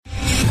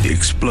The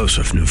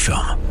explosive new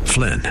film,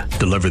 Flynn,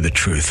 deliver the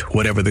truth,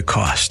 whatever the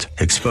cost,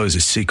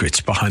 exposes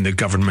secrets behind the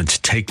government's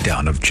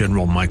takedown of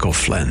General Michael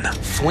Flynn.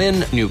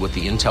 Flynn knew what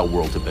the intel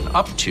world had been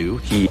up to.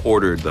 He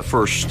ordered the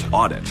first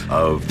audit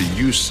of the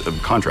use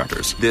of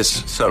contractors.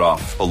 This set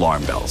off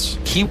alarm bells.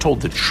 He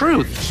told the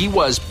truth. He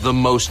was the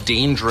most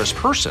dangerous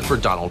person for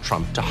Donald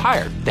Trump to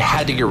hire. They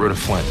had to get rid of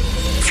Flynn.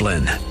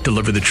 Flynn,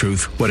 deliver the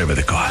truth, whatever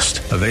the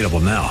cost. Available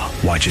now.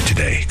 Watch it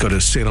today. Go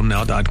to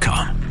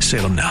salemnow.com.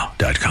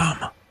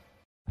 salemnow.com.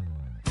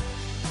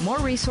 More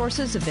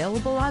resources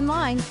available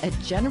online at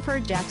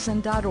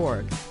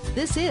jenniferjackson.org.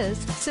 This is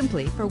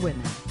Simply for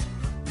Women.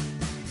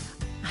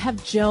 I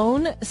have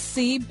Joan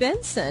C.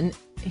 Benson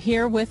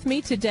here with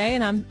me today,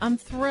 and I'm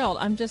thrilled.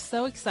 I'm just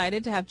so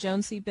excited to have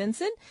Joan C.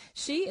 Benson.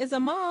 She is a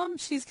mom.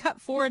 She's got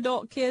 4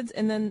 adult kids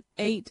and then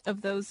 8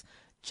 of those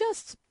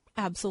just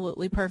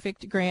absolutely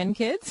perfect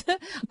grandkids.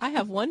 I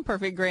have 1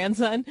 perfect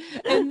grandson,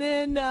 and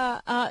then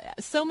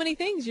so many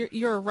things.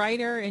 You're a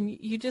writer, and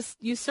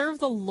you serve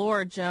the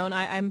Lord, Joan.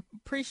 I'm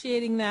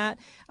appreciating that.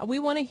 We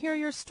want to hear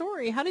your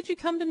story. How did you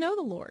come to know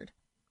the Lord?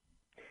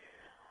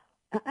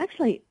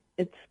 Actually,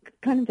 it's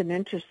kind of an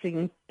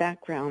interesting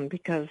background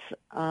because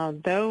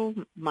though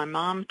my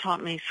mom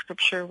taught me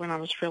Scripture when I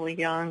was really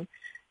young,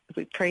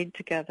 we prayed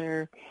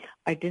together,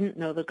 I didn't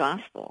know the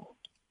gospel.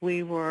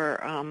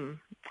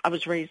 I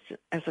was raised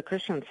as a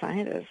Christian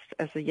Scientist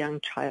as a young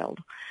child,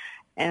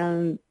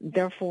 and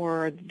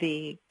therefore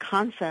the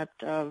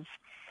concept of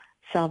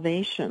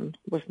salvation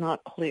was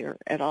not clear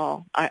at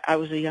all. I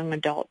was a young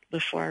adult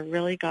before I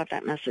really got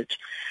that message.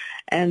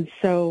 And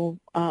so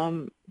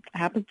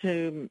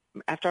after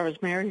I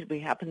was married, we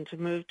happened to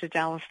move to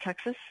Dallas,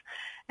 Texas,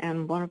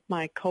 and one of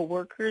my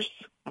coworkers,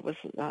 I was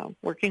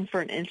working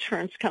for an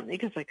insurance company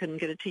because I couldn't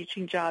get a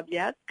teaching job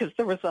yet because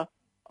there was a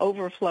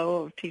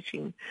overflow of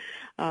teaching,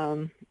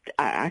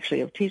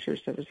 actually of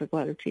teachers. There was a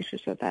glut of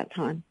teachers at that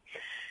time.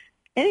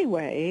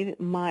 Anyway,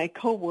 my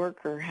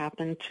coworker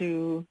happened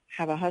to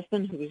have a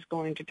husband who was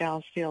going to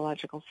Dallas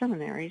Theological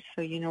Seminary,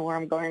 so you know where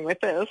I'm going with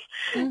this.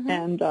 Mm-hmm.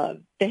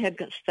 And they had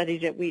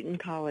studied at Wheaton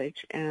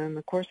College, and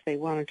of course they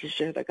wanted to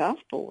share the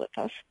gospel with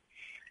us.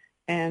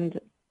 And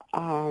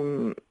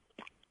I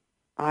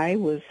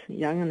was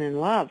young and in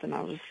love, and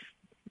I was,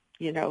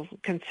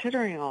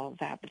 considering all of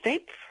that. But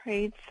they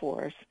prayed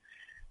for us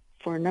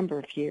for a number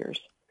of years.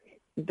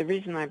 The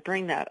reason I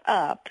bring that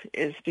up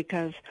is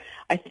because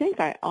I think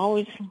I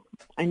always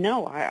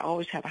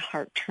had a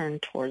heart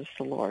turned towards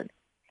the Lord.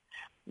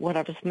 What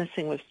I was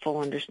missing was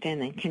full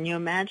understanding. Can you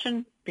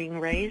imagine being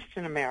raised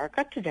in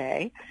America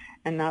today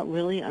and not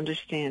really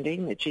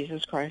understanding that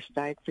Jesus Christ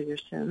died for your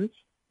sins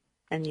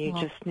and you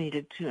just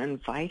needed to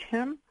invite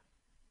him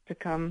to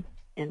come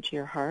into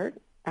your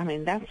heart? I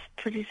mean, that's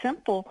pretty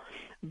simple,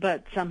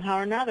 but somehow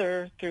or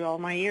another, through all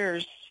my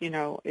years,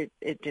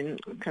 it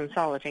didn't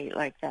consolidate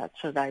like that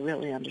so that I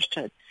really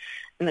understood.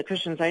 In the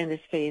Christian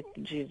Scientist faith,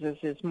 Jesus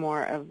is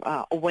more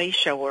of a way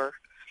shower.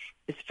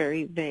 It's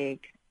very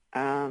vague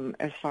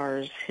as far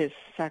as his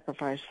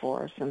sacrifice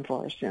for us and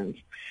for our sins.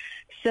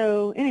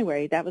 So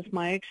anyway, that was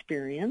my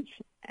experience,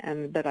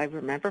 but I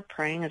remember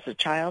praying as a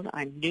child.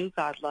 I knew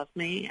God loved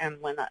me, and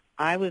when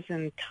I was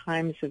in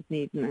times of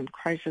need and in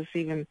crisis,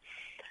 even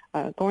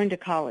going to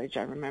college,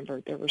 I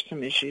remember there were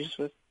some issues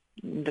with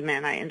the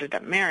man I ended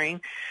up marrying,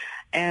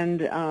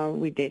 and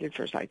we dated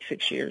for like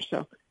 6 years.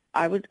 So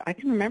I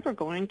can remember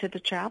going to the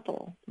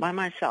chapel by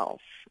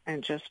myself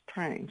and just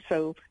praying.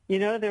 So,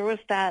 there was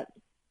that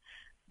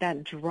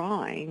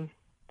drawing,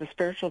 the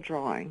spiritual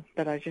drawing,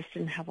 but I just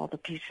didn't have all the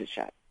pieces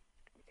yet.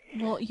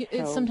 Well,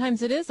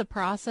 sometimes it is a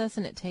process,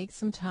 and it takes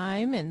some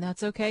time, and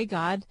that's okay.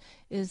 God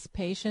is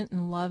patient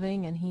and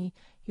loving, and He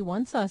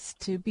wants us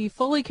to be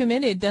fully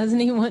committed, doesn't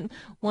He?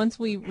 Once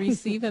we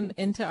receive Him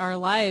into our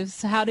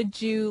lives. How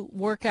did you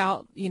work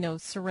out,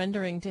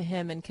 surrendering to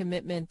Him and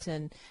commitment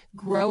and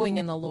growing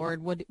in the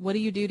Lord? What do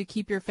you do to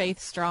keep your faith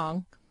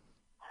strong?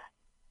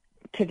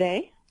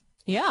 Today?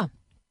 Yeah.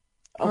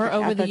 Or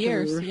over the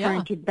years, you were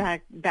referring to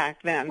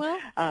back then, well,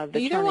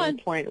 the turning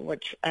point,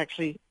 which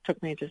actually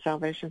took me to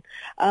salvation.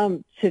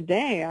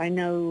 Today, I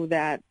know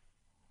that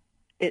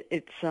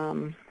it's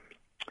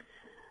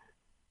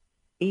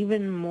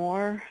even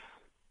more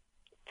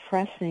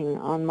pressing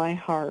on my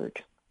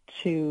heart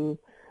to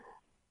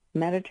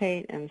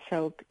meditate and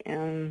soak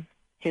in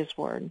His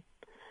Word,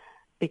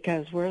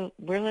 because we're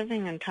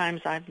living in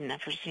times I've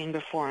never seen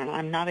before, and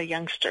I'm not a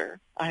youngster.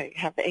 I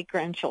have 8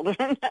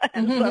 grandchildren,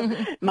 and so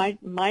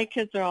my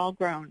kids are all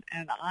grown,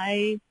 and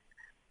I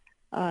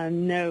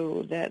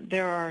know that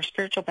there are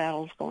spiritual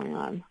battles going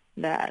on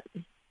that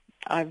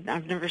I've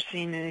never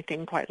seen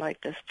anything quite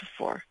like this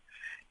before.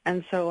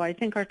 And so I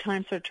think our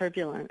times are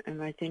turbulent,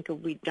 and I think if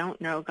we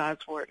don't know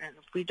God's Word, and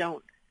if we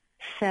don't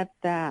set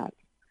that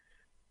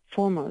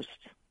foremost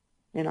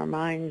in our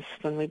minds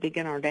when we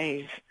begin our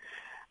days,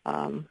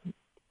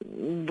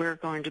 we're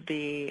going to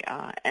be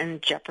in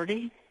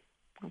jeopardy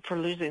for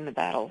losing the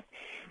battle.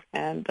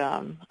 And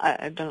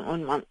I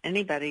don't want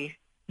anybody,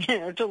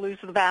 to lose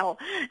the battle.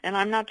 And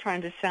I'm not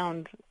trying to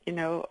sound,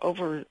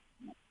 overly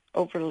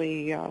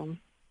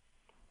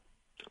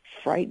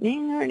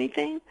frightening or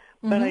anything,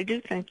 but I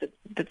do think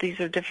that these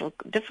are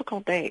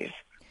difficult days.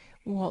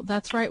 Well,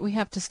 that's right. We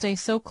have to stay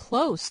so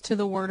close to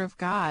the Word of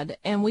God,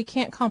 and we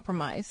can't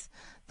compromise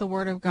the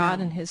Word of God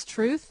and His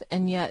truth,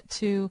 and yet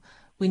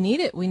we need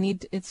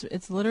it.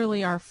 It's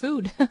literally our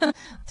food.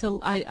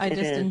 I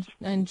just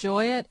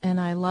enjoy it, and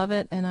I love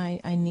it, and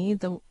I need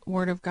the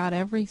Word of God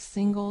every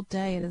single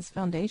day. It is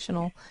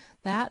foundational.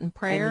 That and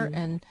prayer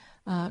and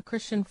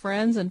Christian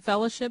friends and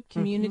fellowship,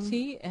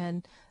 community,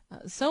 and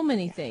so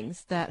many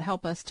things that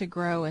help us to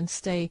grow and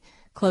stay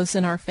close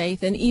in our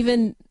faith, and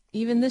even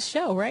this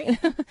show, right?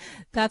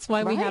 That's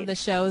why we have the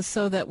shows,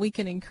 so that we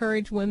can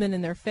encourage women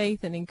in their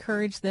faith and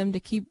encourage them to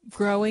keep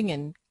growing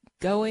and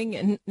going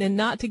and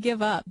not to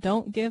give up.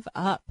 Don't give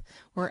up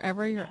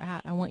wherever you're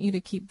at. I want you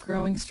to keep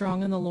growing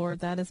strong in the Lord.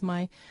 That is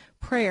my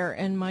prayer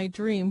and my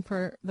dream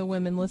for the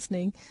women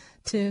listening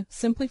to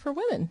Simply for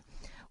Women.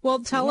 Well,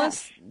 tell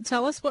us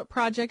what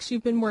projects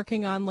you've been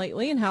working on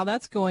lately and how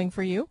that's going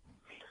for you.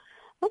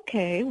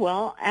 Okay,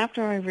 well,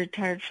 after I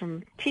retired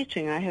from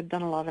teaching, I had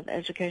done a lot of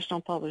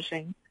educational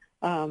publishing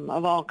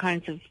of all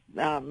kinds of,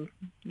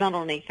 not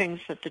only things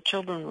that the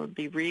children would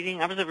be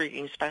reading. I was a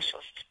reading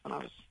specialist when I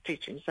was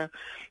teaching, so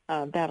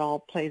that all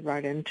played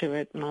right into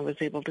it, and I was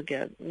able to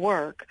get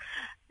work.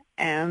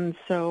 And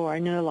so I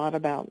knew a lot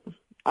about,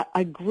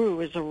 I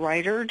grew as a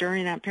writer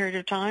during that period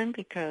of time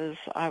because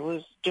I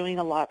was doing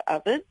a lot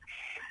of it.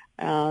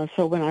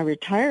 So when I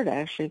retired,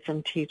 actually,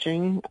 from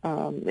teaching,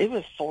 it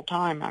was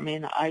full-time. I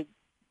mean, I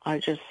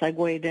just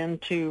segued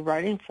into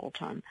writing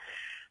full-time.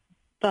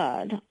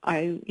 But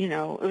it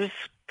was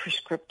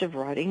prescriptive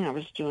writing. I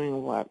was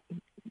doing what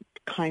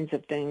kinds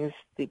of things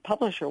the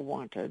publisher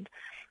wanted.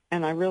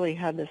 And I really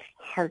had this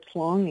heart's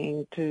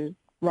longing to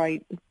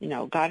write,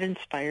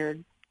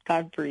 God-inspired,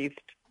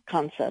 God-breathed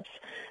concepts,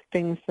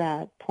 things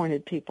that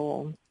pointed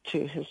people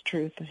to His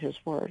truth, His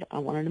word. I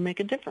wanted to make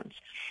a difference.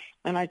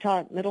 And I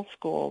taught middle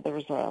school. There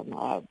was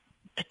a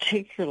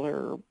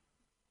particular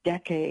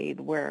decade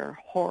where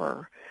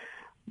horror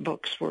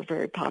books were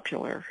very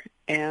popular,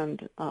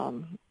 and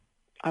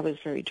I was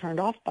very turned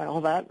off by all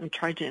that and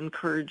tried to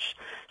encourage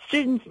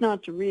students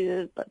not to read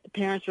it, but the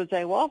parents would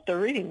say, well, if they're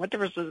reading, what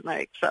difference does it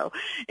make? So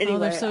anyway.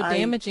 They're so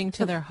damaging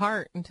to their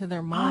heart and to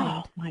their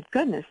mind. Oh, my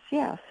goodness,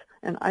 yes.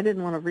 And I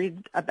didn't want to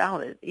read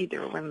about it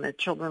either when the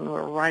children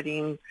were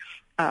writing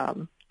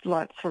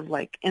lots of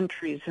like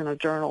entries in a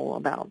journal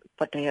about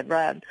what they had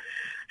read.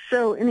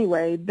 So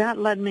anyway, that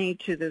led me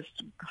to this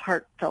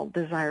heartfelt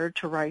desire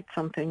to write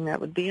something that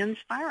would be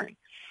inspiring,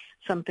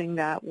 something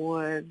that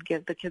would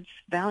give the kids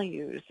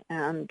values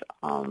and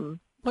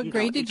what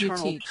grade did you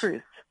teach?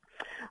 Truth.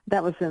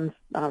 That was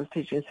I was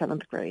teaching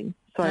 7th grade.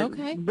 So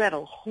I read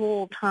a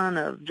whole ton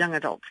of young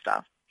adult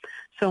stuff.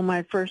 So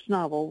my first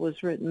novel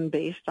was written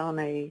based on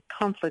a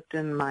conflict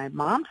in my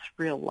mom's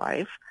real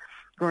life,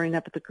 growing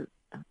up at the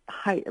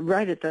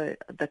right at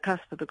the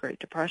cusp of the Great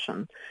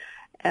Depression.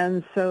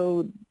 And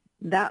so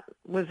that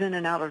was in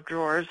and out of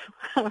drawers,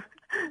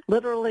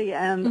 literally,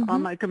 and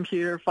on my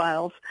computer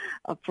files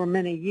for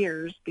many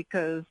years,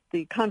 because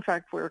the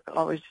contract work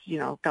always,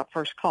 got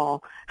first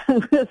call.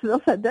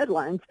 Those had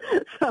deadlines.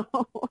 So,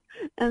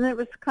 and it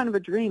was kind of a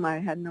dream. I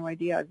had no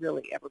idea I'd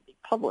really ever be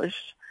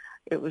published.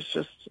 It was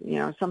just,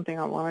 something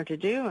I wanted to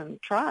do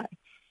and try.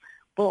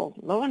 Well,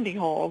 lo and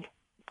behold,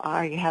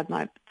 I had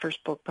my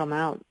first book come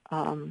out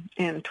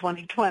in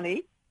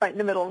 2020, right in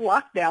the middle of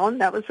lockdown.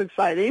 That was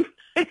exciting.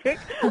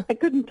 I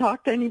couldn't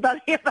talk to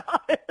anybody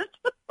about it.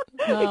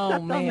 Except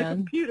on the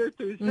computer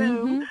through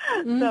Zoom.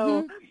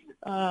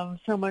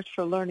 So much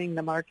for learning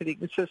the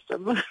marketing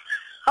system.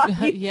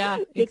 Yeah,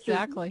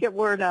 exactly. Get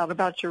word out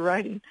about your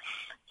writing.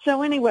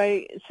 So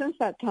anyway, since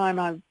that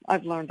time,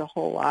 I've learned a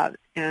whole lot,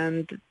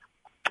 and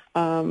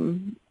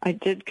I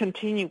did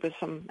continue with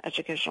some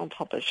educational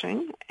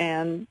publishing.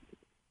 And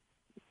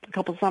a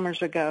couple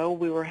summers ago,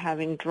 we were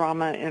having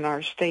drama in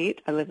our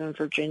state. I live in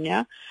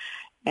Virginia,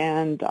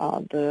 and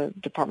the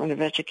Department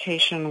of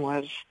Education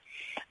was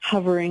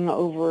hovering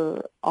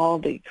over all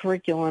the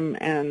curriculum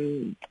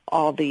and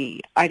all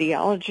the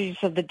ideologies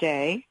of the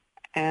day,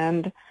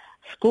 and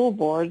school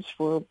boards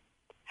were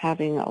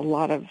having a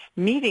lot of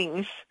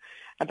meetings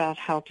about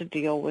how to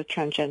deal with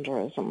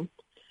transgenderism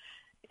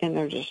in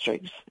their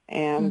districts.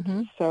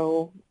 And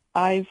so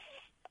I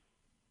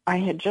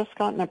had just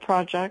gotten a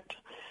project,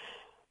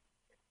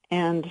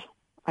 and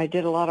I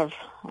did a lot of,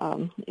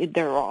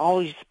 there are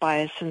always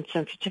bias and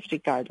sensitivity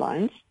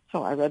guidelines,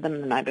 so I read them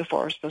the night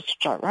before I was supposed to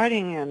start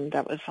writing, and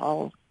that was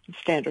all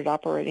standard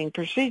operating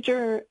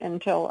procedure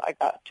until I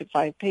got to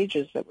 5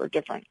 pages that were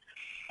different.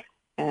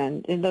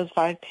 And in those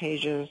 5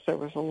 pages, there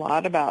was a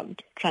lot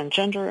about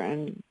transgender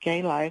and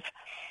gay life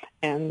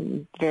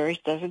and various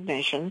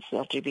designations,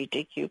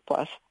 LGBTQ+.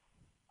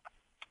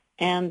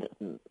 And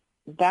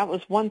that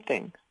was one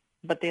thing.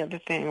 But the other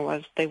thing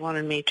was they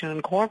wanted me to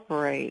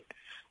incorporate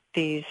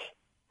these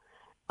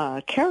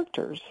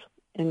characters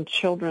in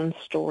children's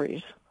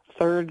stories,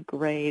 3rd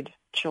grade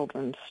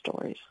children's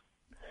stories.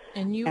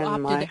 And you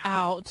opted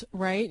out,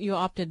 right? You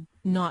opted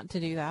not to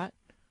do that?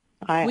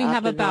 We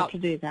have about to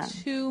do that.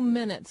 2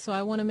 minutes, so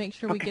I want to make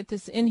sure we get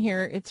this in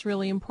here. It's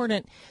really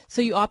important.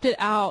 So you opted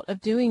out of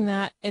doing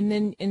that, and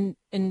then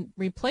in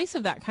replace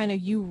of that, kind of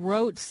you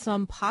wrote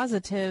some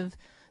positive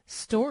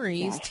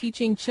stories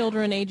teaching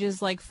children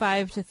ages like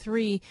 5 to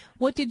 3.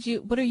 What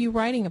are you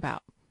writing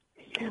about?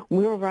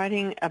 We were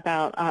writing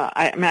about,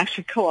 I'm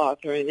actually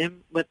co-authoring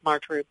them with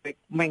Marjorie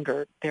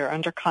Wingert. They're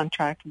under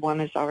contract.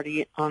 One is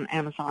already on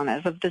Amazon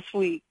as of this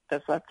week.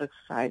 That's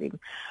exciting.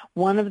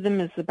 One of them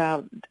is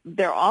about,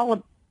 they're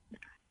all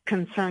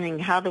concerning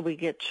how do we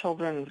get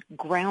children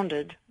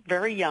grounded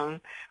very young,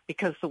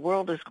 because the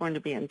world is going to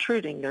be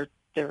intruding.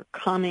 They're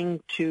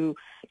coming to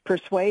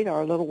persuade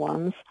our little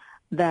ones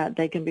that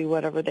they can be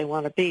whatever they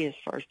want to be as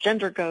far as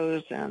gender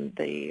goes, and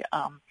the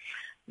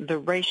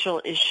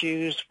racial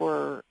issues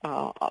were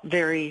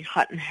very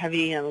hot and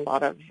heavy, and a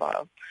lot of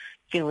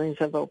feelings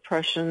of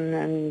oppression,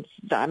 and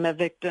I'm a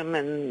victim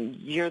and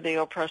you're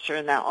the oppressor,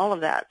 and all of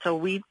that. So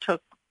we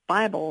took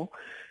Bible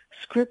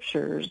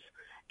scriptures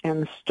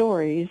and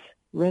stories,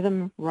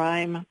 rhythm,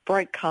 rhyme,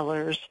 bright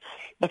colors.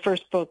 The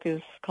first book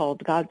is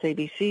called God's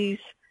ABCs,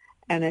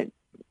 and it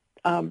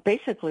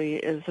basically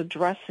is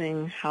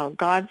addressing how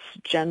God's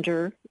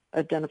gender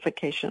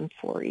identification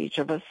for each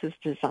of us is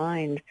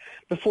designed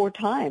before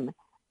time,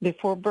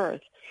 before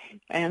birth.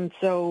 And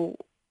so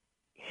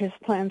his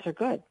plans are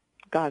good.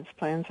 God's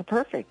plans are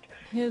perfect.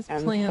 His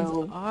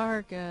plans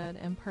are good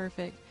and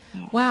perfect.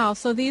 Wow.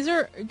 So these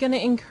are going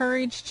to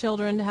encourage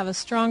children to have a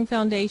strong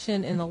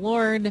foundation in the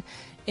Lord,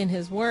 in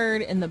his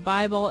word, in the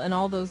Bible, and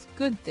all those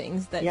good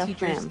things that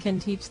teachers can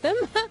teach them.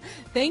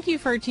 Thank you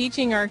for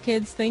teaching our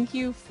kids. Thank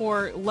you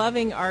for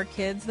loving our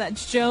kids.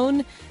 That's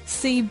Joan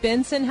C.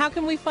 Benson. How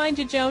can we find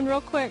you, Joan,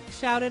 real quick?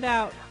 Shout it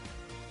out.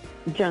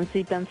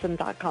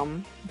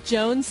 JoanCBenson.com.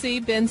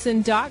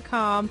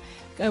 JoanCBenson.com.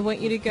 I want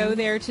you to go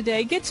there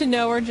today. Get to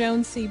know her,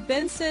 Joan C.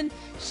 Benson.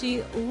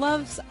 She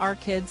loves our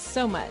kids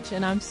so much,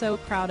 and I'm so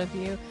proud of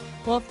you.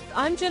 Well,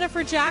 I'm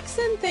Jennifer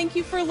Jackson. Thank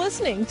you for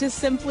listening to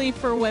Simply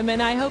for Women.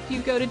 I hope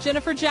you go to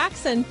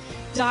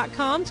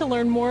JenniferJackson.com to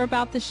learn more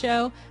about the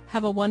show.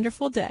 Have a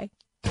wonderful day.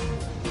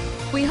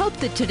 We hope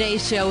that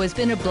today's show has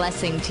been a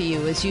blessing to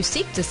you as you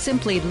seek to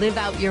simply live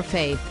out your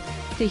faith.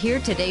 To hear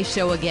today's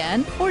show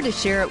again or to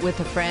share it with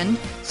a friend,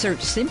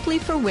 search Simply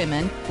for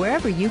Women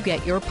wherever you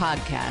get your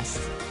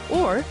podcasts.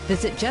 Or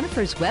visit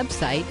Jennifer's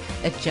website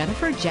at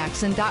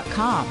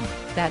JenniferJackson.com.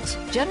 That's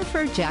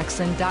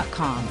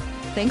JenniferJackson.com.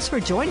 Thanks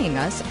for joining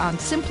us on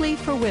Simply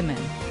for Women.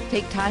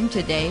 Take time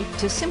today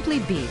to simply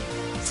be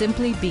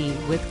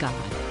with God.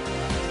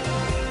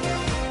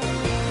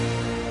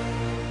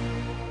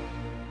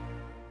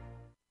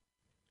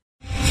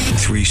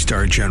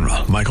 3-star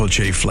General Michael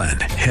J. Flynn,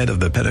 head of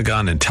the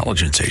Pentagon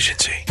Intelligence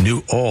Agency,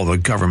 knew all the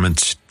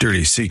government's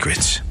dirty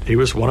secrets. He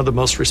was one of the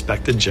most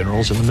respected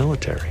generals in the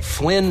military.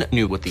 Flynn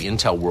knew what the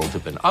intel world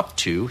had been up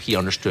to. He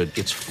understood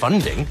its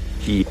funding.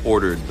 He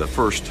ordered the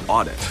first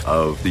audit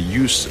of the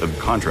use of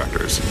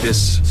contractors.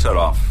 This set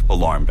off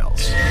alarm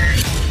bells.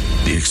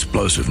 The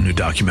explosive new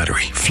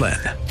documentary, Flynn,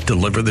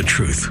 Deliver the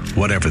Truth,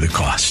 Whatever the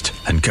Cost,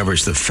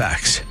 uncovers the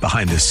facts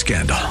behind this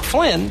scandal.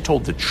 Flynn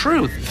told the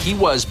truth. He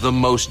was the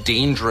most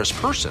dangerous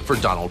person for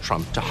Donald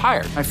Trump to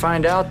hire. I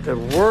find out the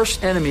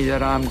worst enemy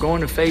that I'm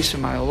going to face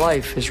in my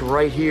life is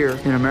right here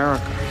in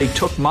America. They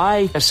took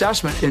my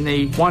assessment and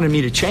they wanted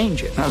me to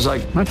change it. And I was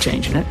like, I'm not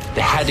changing it.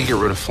 They had to get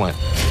rid of Flynn.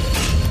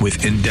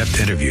 With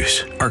in-depth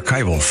interviews,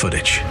 archival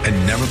footage,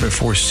 and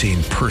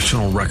never-before-seen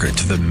personal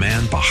records of the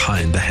man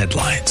behind the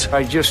headlines.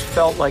 I just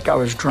felt like I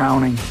was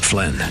drowning.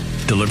 Flynn,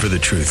 Deliver the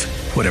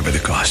Truth, Whatever the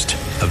Cost.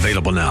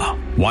 Available now.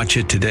 Watch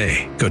it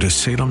today. Go to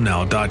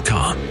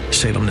salemnow.com.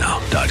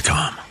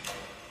 salemnow.com.